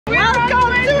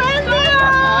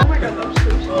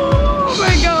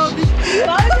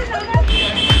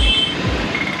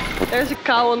there's a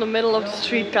cow on the middle of the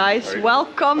street, guys.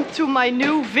 Welcome to my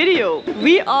new video.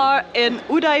 We are in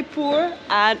Udaipur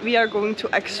and we are going to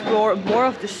explore more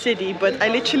of the city, but I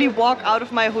literally walk out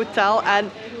of my hotel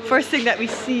and first thing that we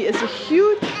see is a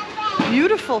huge,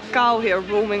 beautiful cow here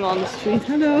roaming on the street.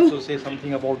 Hello. Also say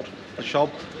something about the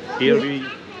shop. Here we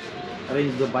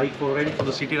arrange the bike for rent for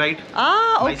the city ride.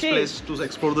 Ah, okay. Nice place to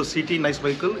explore the city, nice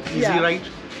vehicle, easy ride.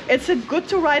 Is it good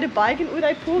to ride a bike in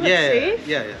Udaipur?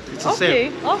 Yeah. It's the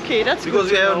same. Okay, that's because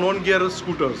good. We have non-gear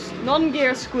scooters.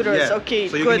 Non-gear scooters, okay.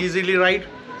 So you can easily ride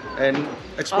and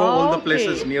explore all the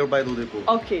places nearby Udaipur.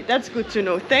 Okay, that's good to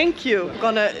know. Thank you. I'm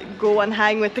gonna go and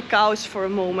hang with the cows for a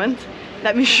moment.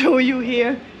 Let me show you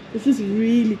here. This is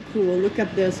really cool. Look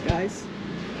at this, guys.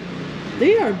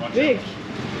 They are big.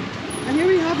 And here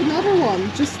we have another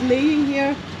one just laying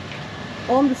here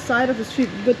on the side of the street,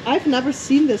 but I've never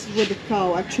seen this with a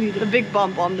cow actually. The big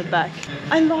bump on the back.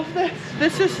 I love this.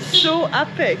 This is so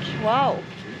epic. Wow.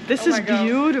 This is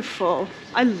beautiful.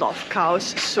 I love cows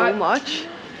so much.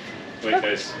 Wait,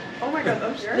 guys. Oh my god,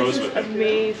 this is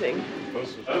amazing.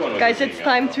 Guys, it's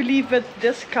time to leave, but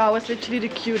this cow is literally the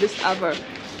cutest ever.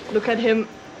 Look at him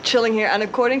chilling here, and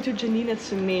according to Janine,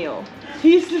 it's a male.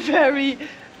 He's very,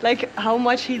 like, how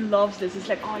much he loves this. He's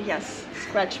like, oh yes,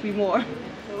 scratch me more.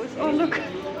 Oh look,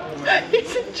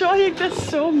 he's enjoying this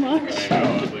so much.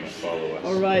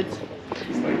 Alright,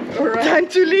 time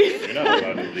to leave. You're not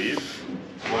allowed to leave.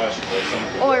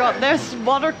 Oh my god, there's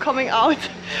water coming out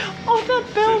of that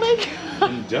building.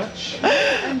 In Dutch.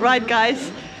 Right,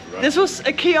 guys, this was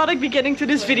a chaotic beginning to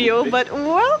this video, but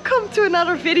welcome to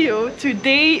another video.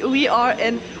 Today we are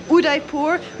in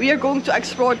Udaipur. We are going to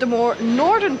explore the more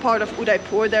northern part of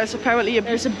Udaipur. There's apparently a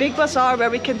big bazaar where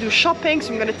we can do shopping,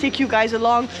 so I'm going to take you guys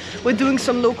along. We're doing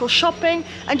some local shopping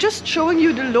and just showing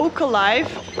you the local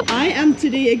life. I am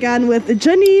today again with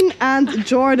Janine and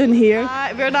Jordan here.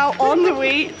 We're now on the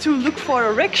way to look for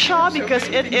a rickshaw because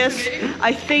it is,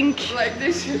 I think... Like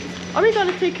this. Are we going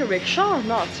to take a rickshaw or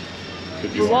not?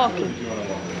 We're walking.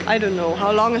 I don't know.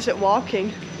 How long is it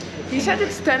walking? He said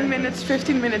it's 10 minutes,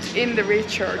 15 minutes in the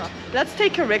rickshaw. Let's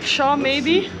take a rickshaw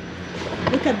maybe.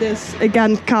 Look at this.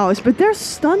 Again, cows, but they're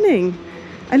stunning.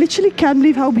 I literally can't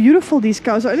believe how beautiful these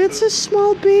cows are. And it's a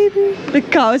small baby. The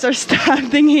cows are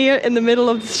standing here in the middle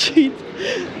of the street.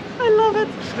 I love it.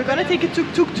 We're gonna take a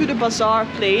tuk-tuk to the bazaar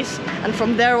place, and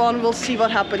from there on we'll see what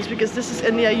happens, because this is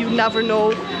India. You never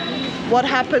know what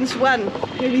happens when.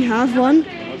 Here we have one.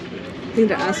 I think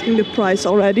they're asking the price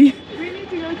already. We need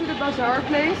to go to the bazaar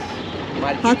place.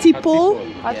 Hathi Pole?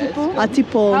 Hathi Pole? Hathi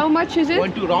Pole. How much is it?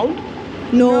 Want to round?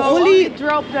 No, only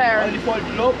drop there. Only for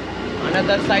drop.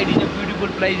 Another side is a beautiful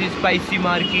place, is spicy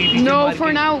market. No, market.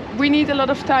 for now we need a lot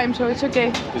of time, so it's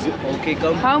okay. Is it okay?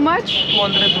 Come. How much?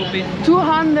 200 rupees.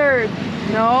 200.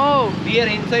 No. Here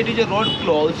inside is a road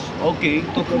closed. Okay.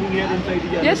 So coming here inside is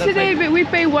another Yesterday side. we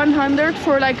pay 100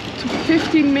 for like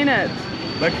 15 minutes.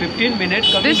 But 15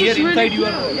 minutes coming This here is really inside you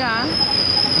are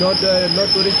not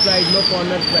tourist price, no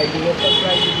corner price. Local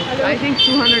price is I think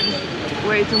 200 is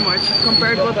way too much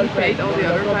compared to what we paid all the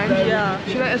other times. Yeah.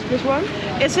 Should I ask this one?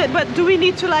 Is it, but do we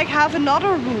need to like have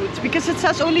another route? Because it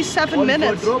says only 7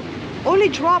 minutes. Drop. Only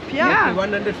drop, yeah. Yeah.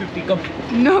 150 come.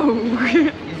 No.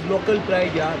 It's local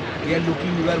price, yeah. We are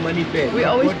looking your money paid. We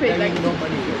always pay like no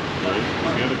money paid.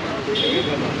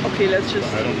 Okay, let's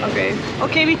just... Okay.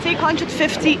 Okay, we take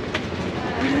 150.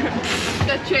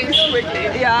 That changed quickly.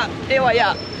 Yeah,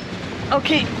 yeah.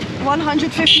 Okay,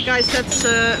 150 guys, that's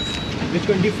Which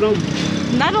country from?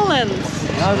 Netherlands.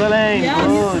 Netherlands.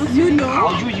 Yes, you know.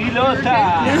 Alright,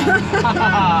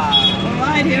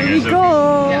 here we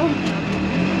go. Yeah.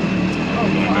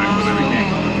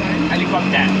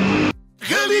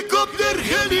 Helicopter.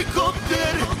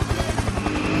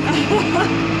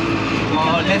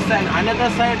 Oh, listen, another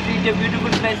side is a beautiful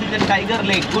place, is a tiger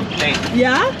lake, good place.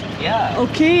 Yeah? Yeah.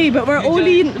 Okay, but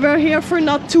we're here for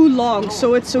not too long,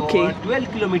 so it's okay.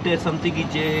 12 kilometers something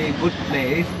is a good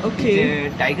place. Okay.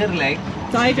 It's a tiger lake.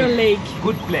 Tiger Lake.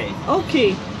 Good place.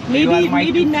 Okay,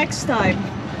 maybe next time.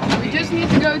 We just need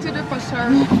to go to the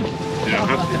bazaar. Yeah,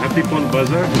 Hathi Pole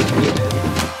Bazaar.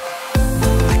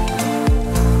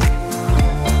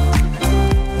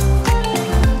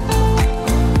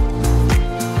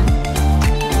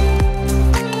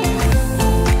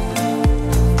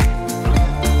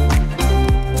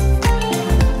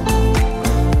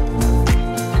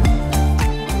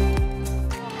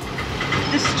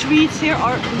 Streets here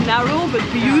are narrow but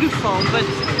beautiful, but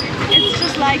it's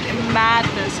just like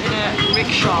madness in a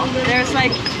rickshaw. There's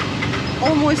like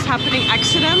almost happening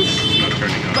accidents,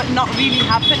 but not really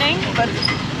happening, but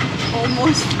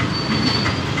almost.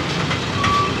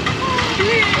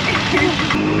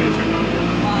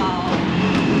 Wow.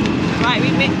 Right,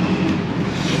 we made.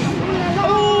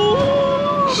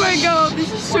 Oh my god,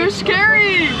 this is so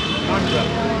scary.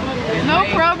 No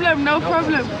problem, no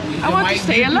problem. I want to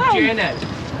stay alone.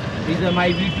 This is my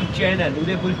YouTube channel,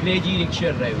 Udaipur Crazy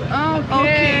Rickshaw Driver.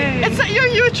 Okay. It's your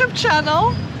YouTube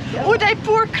channel.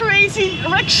 Udaipur Crazy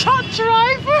Rickshaw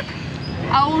Driver.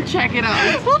 I will check it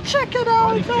out. We'll check it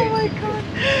out. Oh my god.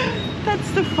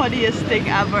 That's the funniest thing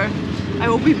ever. I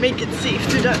hope we make it safe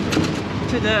to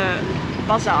the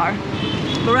bazaar.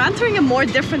 We're entering a more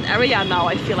different area now,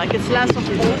 I feel like. It's less of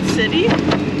old city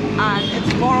and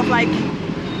it's more of like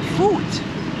food,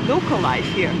 local life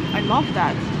here. I love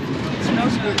that. It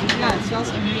smells good. Yeah, it smells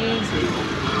amazing.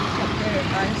 Up there,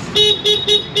 guys.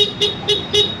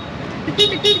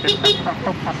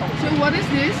 So what is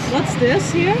this? What's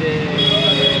this here?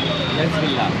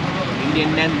 Rasgulla.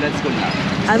 Indian Rasgulla.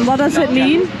 And what does it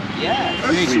mean? Yeah.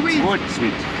 Sweet. Good,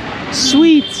 sweet.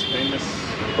 Sweet. Famous.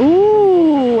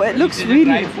 Ooh, it looks really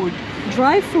Dry food.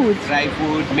 dry food. Dry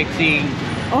food mixing.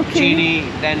 Okay. Chili,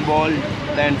 then boiled,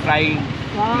 then frying.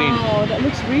 Wow, that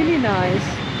looks really nice.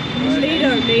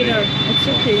 Later. It's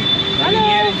okay. And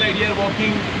here inside here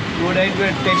walking, go ahead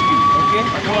and tasting. Okay?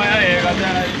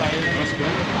 That's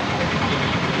good.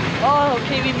 Oh,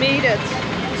 okay, we made it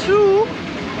to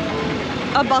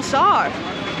a bazaar.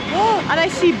 Oh, and I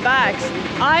see bags.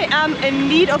 I am in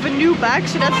need of a new bag,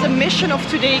 so that's the mission of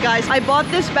today, guys. I bought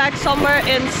this bag somewhere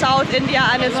in South India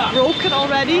and it's broken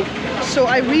already, so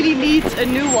I really need a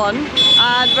new one.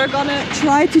 And we're gonna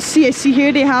try to see. I see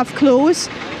here they have clothes,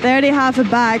 there they have a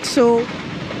bag, so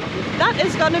that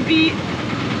is gonna be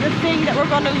the thing that we're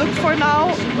gonna look for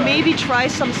now. Maybe try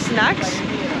some snacks,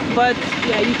 but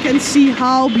yeah, you can see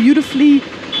how beautifully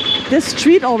this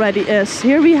street already is.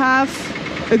 Here we have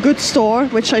a good store,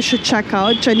 which I should check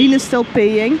out. Janine is still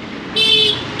paying.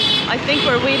 I think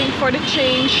we're waiting for the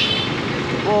change.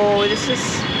 Oh, this is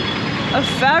a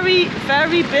very,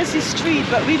 very busy street,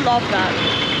 but we love that.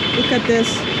 Look at this.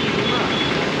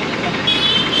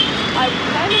 I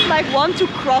kind of like want to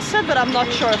cross it, but I'm not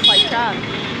sure if I can.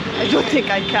 I don't think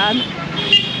I can.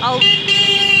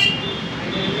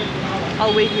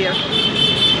 I'll wait here.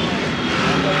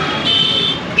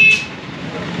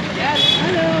 Yes,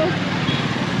 hello.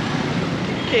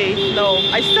 Okay, no,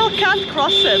 I still can't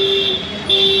cross it.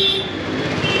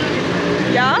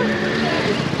 Yeah?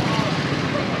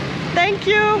 Thank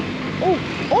you.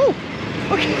 Oh,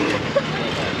 okay.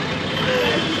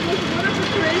 One of the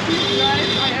craziest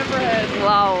rides I ever had.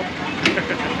 Wow.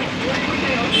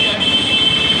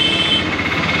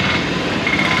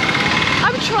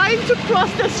 I'm trying to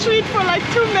cross the street for like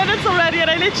 2 minutes already and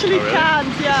I literally Oh, really? can't.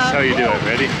 That's how Yeah. you do it.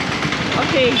 Ready?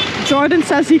 Okay, Jordan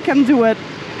says he can do it.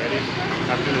 Ready?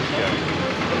 After this,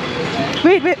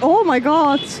 yeah. Wait, oh my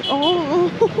god. Oh.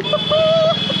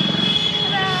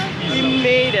 We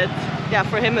made it. Yeah,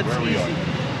 for him it's easy.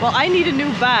 Well, I need a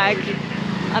new bag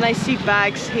and I see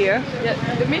bags here. Yeah,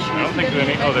 the mission I is don't think there's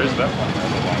any. Oh, there's that one.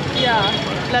 Yeah,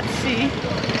 let's see.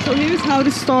 So here's how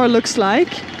the store looks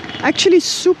like. Actually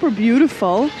super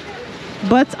beautiful,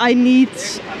 but I need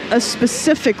a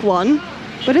specific one.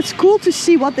 But it's cool to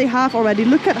see what they have already.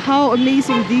 Look at how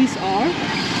amazing these are.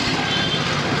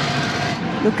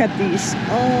 Look at these.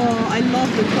 Oh, I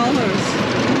love the colors.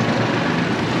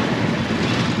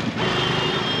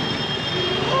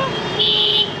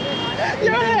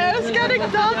 Your hair is getting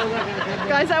done.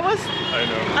 Guys, I know.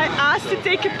 I asked to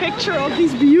take a picture of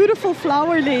these beautiful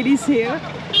flower ladies here.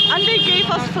 And they gave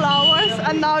us flowers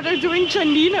and now they're doing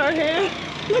Janine her hair.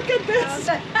 Look at this.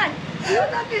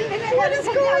 What is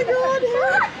going on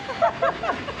here?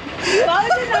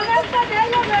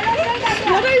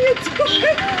 What are you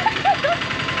doing?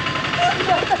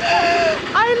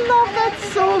 I love that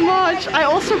so much. I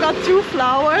also got 2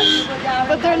 flowers,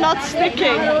 but they're not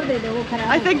sticking.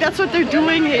 I think that's what they're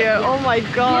doing here. Oh my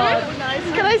god.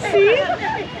 Can I see?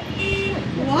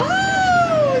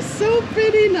 Wow, so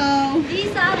pretty now.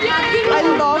 These are Hathi Pole I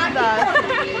love that.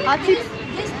 Hathi,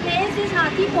 This place is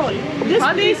Hathi Pole. this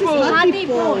place is Hathi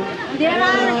Pole. There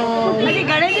are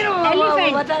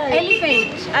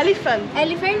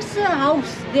elephants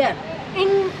house there in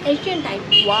ancient time.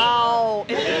 Wow.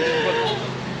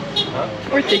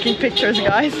 We're taking pictures,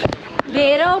 guys.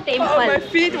 Bhairav Oh, my temple.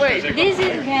 feet, wait. This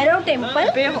is Bhairav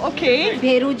temple. Okay.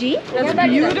 Bhairuji. That's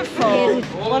beautiful.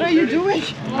 What are you doing?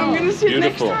 I'm gonna sit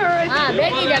next to Beautiful. her. Right? Ah,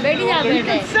 beti ja.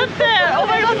 Sit there. Oh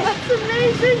my god, that's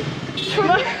amazing.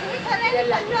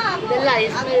 Dilla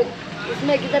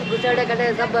इसमें किधर घुसाड़े कटे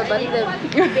सब बंद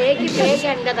peg ही peg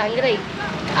अंदर हंग रही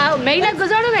मैं ना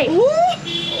घुसाड़ो गई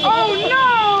Oh no!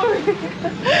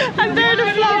 And there the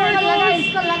flower goes.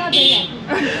 इसको लगा देंगे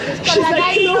इसको She's लगा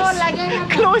like, इसको लगेगा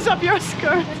close up your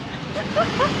skirt.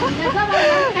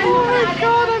 Oh my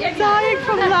god, I'm dying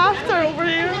from laughter over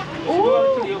here.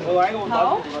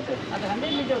 How?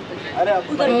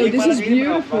 Oh, this is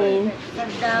beautiful.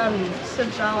 Sit down.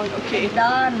 Sit down, okay.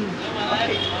 Done.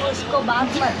 उसको बात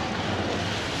मत.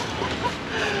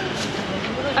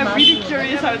 I'm really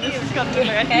curious how this is gonna look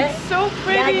like. It's so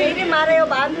pretty. यादेरी मारे हो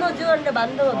बांधो जो अंडे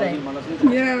बांधो होते.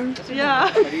 Yeah. Yeah.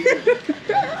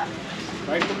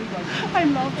 I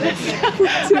love this.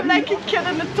 I'm like a kid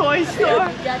in a toy store.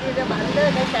 यादेरी बांधो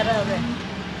नहीं कर रहे होते.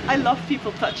 I love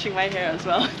people touching my hair as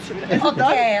well. Is it done?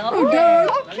 Okay.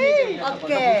 Okay.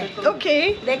 Okay.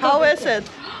 Okay. How is it?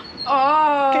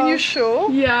 Oh. Can you show?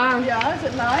 Yeah. Yeah, is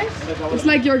it nice? It's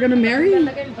like you're gonna marry. You're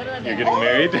getting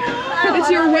married? It's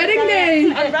your wedding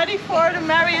day. I'm ready for the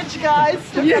marriage, guys.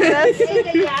 Look at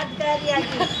this.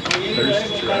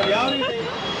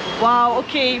 Wow,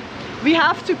 okay. We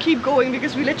have to keep going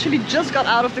because we literally just got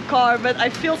out of the car, but I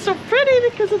feel so pretty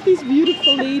because of these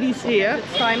beautiful ladies here.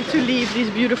 It's time to leave these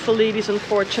beautiful ladies,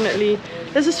 unfortunately.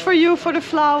 This is for you, for the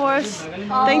flowers.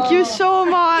 Thank you so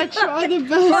much. All the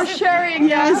best. For sharing.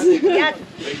 Yes.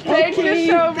 Thank you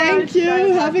so much. Thank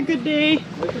you. Have a good day.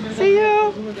 See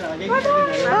you.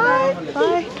 Bye-bye. Bye.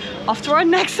 Bye. After our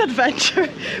next adventure,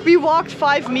 we walked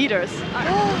 5 meters.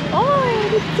 Oh,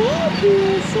 the dog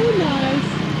here. So nice.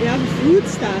 They have a fruit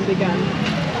stand again.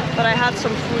 But I had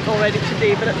some food already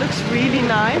today, but it looks really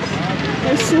nice.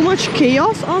 There's so much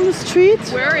chaos on the street.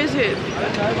 Where is it?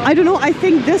 I don't know, I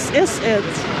think this is it.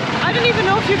 I don't even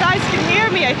know if you guys can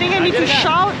hear me. I think I need to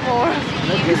shout more,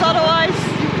 because otherwise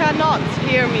you cannot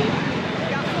hear me.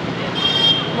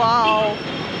 Wow,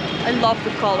 I love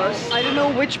the colors. I don't know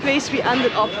which place we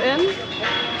ended up in.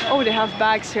 Oh, they have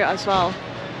bags here as well.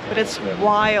 But it's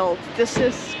wild. This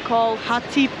is called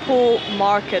Hathi Pole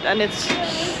Market and it's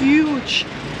huge.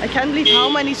 I can't believe how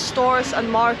many stores and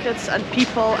markets and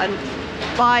people and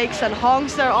bikes and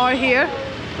honks there are here.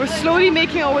 We're slowly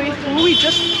making our way through. We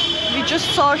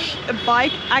just saw a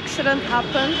bike accident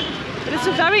happen. But it's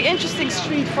a very interesting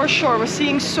street for sure. We're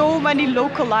seeing so many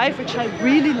local life, which I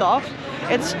really love.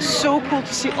 It's so cool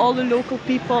to see all the local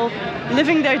people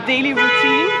living their daily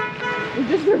routine. Is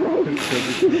this the road?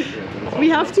 We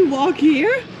have to walk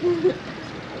here?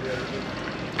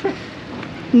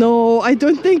 No, I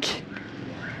don't think.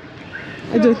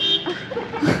 I don't.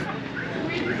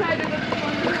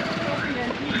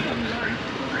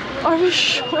 Are we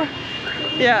sure?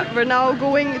 Yeah, we're now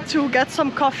going to get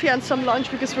some coffee and some lunch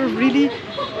because we're really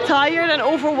tired and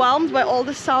overwhelmed by all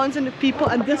the sounds and the people,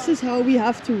 and this is how we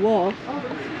have to walk.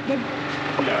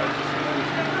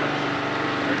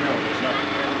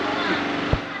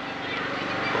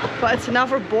 But it's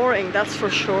never boring, that's for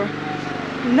sure.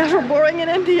 Never boring in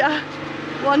India.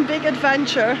 One big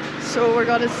adventure. So we're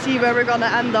gonna see where we're gonna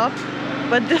end up.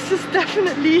 But this is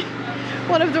definitely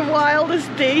one of the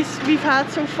wildest days we've had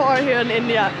so far here in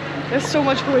India. There's so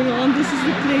much going on. This is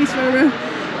the place where we're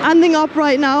ending up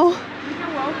right now.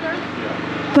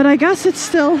 But I guess it's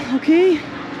still okay.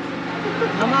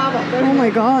 Oh my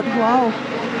god, wow.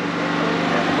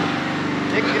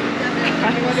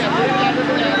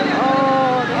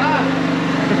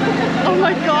 Oh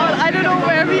my god, I don't know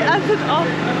where we ended up.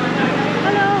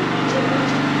 Hello.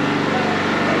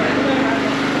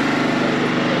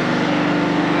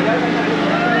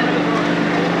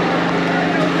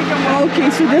 Okay,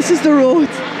 so this is the road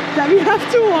that we have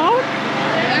to walk.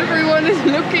 Everyone is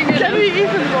looking at Can we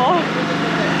even walk?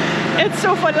 It's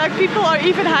so fun, like people are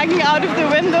even hanging out of the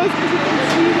windows, as you can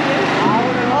see here,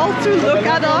 all to look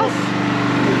at us.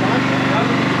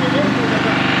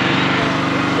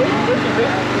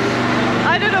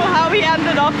 I don't know how we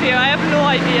ended up here, I have no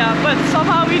idea, but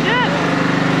somehow we did.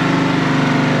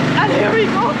 And here we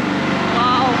go.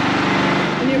 Wow.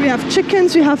 And here we have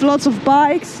chickens, we have lots of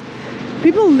bikes.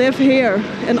 People live here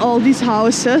in all these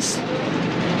houses.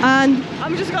 And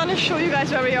I'm just gonna show you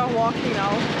guys where we are walking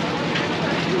now.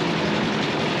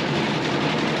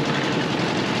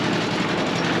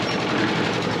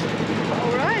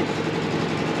 Alright.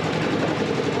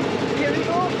 Here we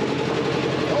go.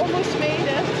 We almost made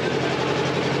it.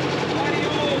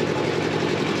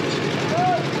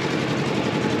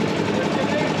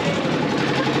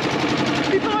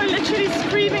 People are literally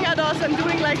screaming at us and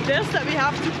doing like this that we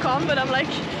have to come, but I'm like,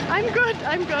 I'm good,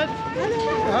 I'm good.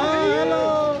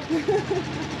 Hello.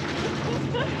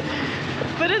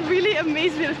 But it really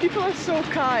amazed me that people are so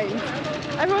kind.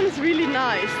 Everyone is really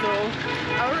nice though.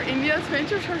 Our India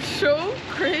adventures are so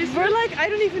crazy. We're like, I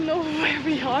don't even know where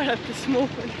we are at this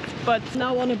moment. But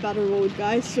now on a better road,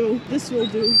 guys, so this will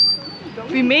do.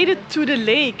 We made it to the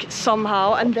lake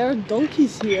somehow, and there are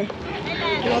donkeys here.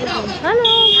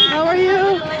 Hello, how are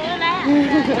you?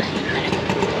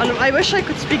 And I wish I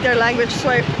could speak their language so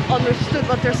I understood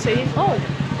what they're saying. Oh,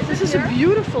 this is a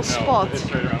beautiful spot. It's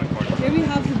right around the corner. Here we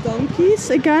have the donkeys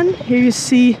again. Here you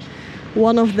see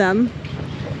one of them.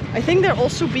 I think they're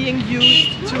also being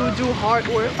used to do hard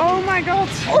work. Oh my god!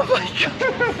 Oh my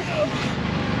god!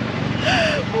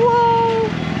 Wow!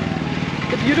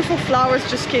 The beautiful flowers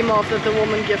just came off that the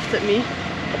woman gifted me.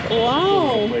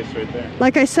 Wow! Place right there.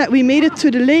 Like I said, we made it to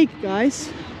the lake,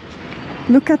 guys.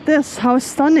 Look at this, how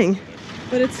stunning.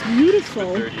 But it's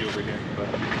beautiful. Dirty over here, but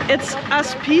It's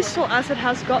as peaceful as it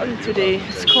has gotten today.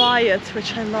 It's quiet,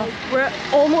 which I love. We're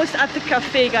almost at the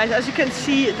cafe, guys. As you can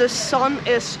see, the sun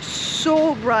is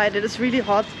so bright. It is really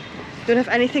hot. Don't have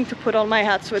anything to put on my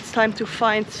head, so it's time to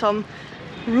find some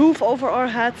roof over our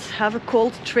heads, have a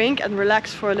cold drink and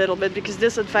relax for a little bit, because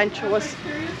this adventure was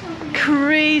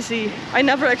crazy. I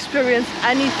never experienced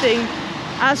anything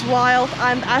as wild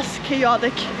and as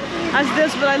chaotic as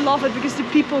this, but I love it because the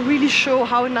people really show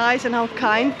how nice and how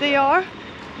kind they are.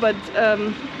 But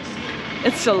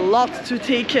it's a lot to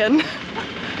take in.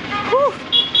 Whew.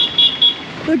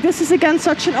 Look, this is again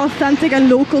such an authentic and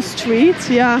local street.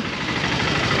 Yeah,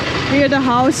 here are the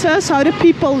houses, how the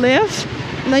people live.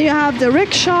 And then you have the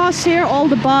rickshaws here, all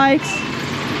the bikes.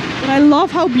 And I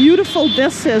love how beautiful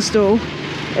this is though.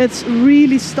 It's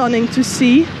really stunning to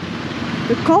see.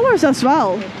 The colors as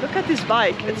well. Look at this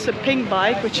bike. It's a pink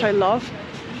bike, which I love.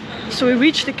 So we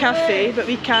reached the cafe, but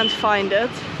we can't find it.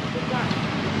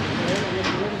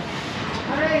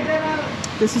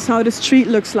 This is how the street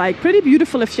looks like. Pretty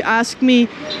beautiful if you ask me,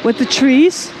 with the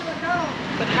trees.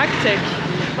 But hectic.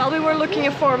 While we were looking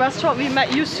for a restaurant, we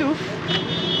met Yusuf.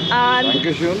 And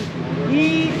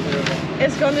he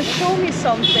is going to show me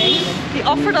something. He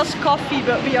offered us coffee,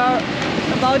 but we are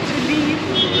about to leave.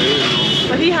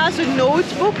 But he has a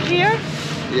notebook here.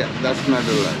 Yeah, that's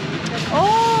Netherlands.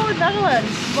 Oh, Netherlands.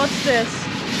 What's this?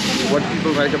 What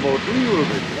people write about you, you will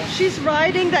read. She's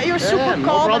writing that you're super no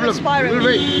calm and problem. inspiring. We'll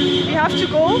wait. We have to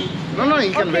go? No,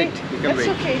 you can Okay, wait. You can it's wait.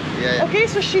 okay. Yeah. Okay,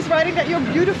 so she's writing that you're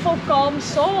beautiful, calm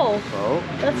soul. So,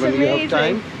 That's when amazing. you have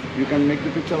time, you can make the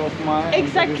picture of my...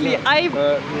 Exactly,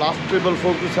 last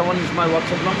 447 is my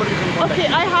WhatsApp number, you can contact Okay,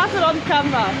 me. I have it on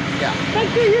camera. Yeah.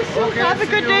 Thank you, Yusuf. Okay, have a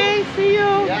see good you. day. See you.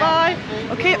 Yeah. Bye.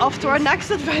 Okay, off to our next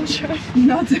adventure.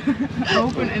 Not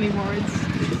open anymore. It's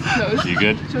closed. you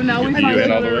good? So now we Are find you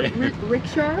in all the another way?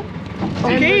 rickshaw.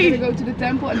 Okay. And we're gonna go to the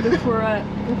temple and look for a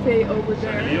cafe over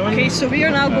there. Okay, so we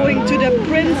are now going to the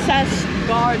Princess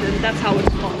Garden. That's how it's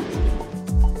called.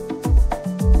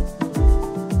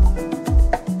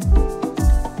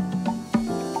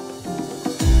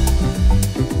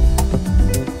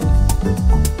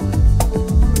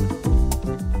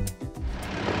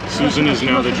 Susan is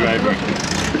now the driver.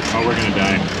 Oh, we're gonna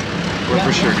die. We're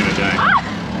for sure gonna die.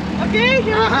 Okay,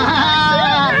 here we go.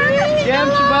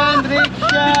 James Bond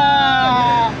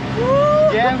rickshaw.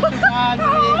 James Bond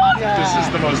rickshaw. This is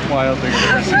the most wild thing I've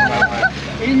ever seen in my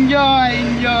life. Enjoy.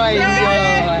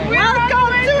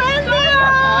 Welcome to India!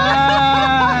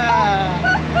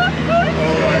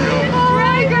 Oh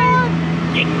my god.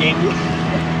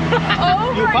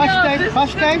 Oh You my first god, time- this is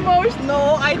first the time? most...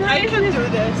 No, I can do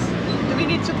this. Do we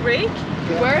need to break?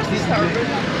 Where is the Starbucks?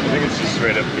 I think it's just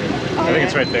right up here. I think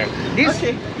it's right there. This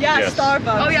Okay, yeah, Yes.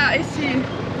 Starbucks. Oh yeah, I see.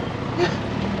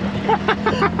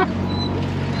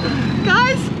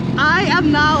 Guys, I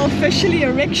am now officially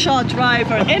a rickshaw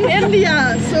driver in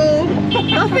India, so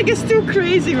nothing is too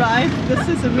crazy, right? This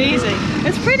is amazing.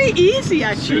 It's pretty easy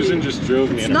actually. Susan just drove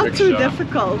me It's in a not rickshaw. too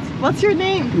difficult. What's your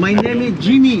name? my name is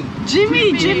Jimmy.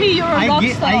 Jimmy, you're a rock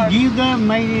star. I give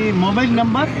my mobile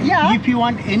number. Yeah. If you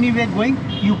want anywhere going,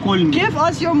 you call me. Give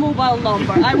us your mobile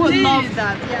number. I would Please. love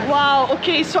that. Wow,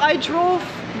 okay, so I drove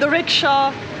the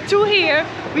rickshaw to here.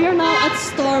 We are now at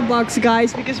Starbucks,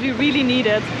 guys, because we really need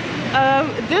it.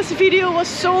 This video was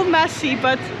so messy,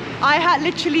 but I had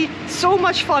literally so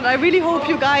much fun. I really hope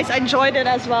you guys enjoyed it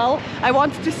as well. I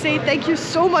wanted to say thank you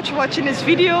so much for watching this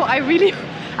video. I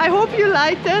hope you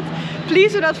liked it.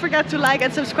 Please do not forget to like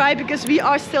and subscribe, because we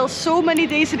are still so many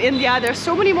days in India. There's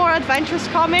so many more adventures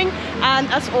coming. And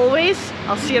as always,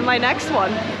 I'll see you in my next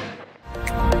one.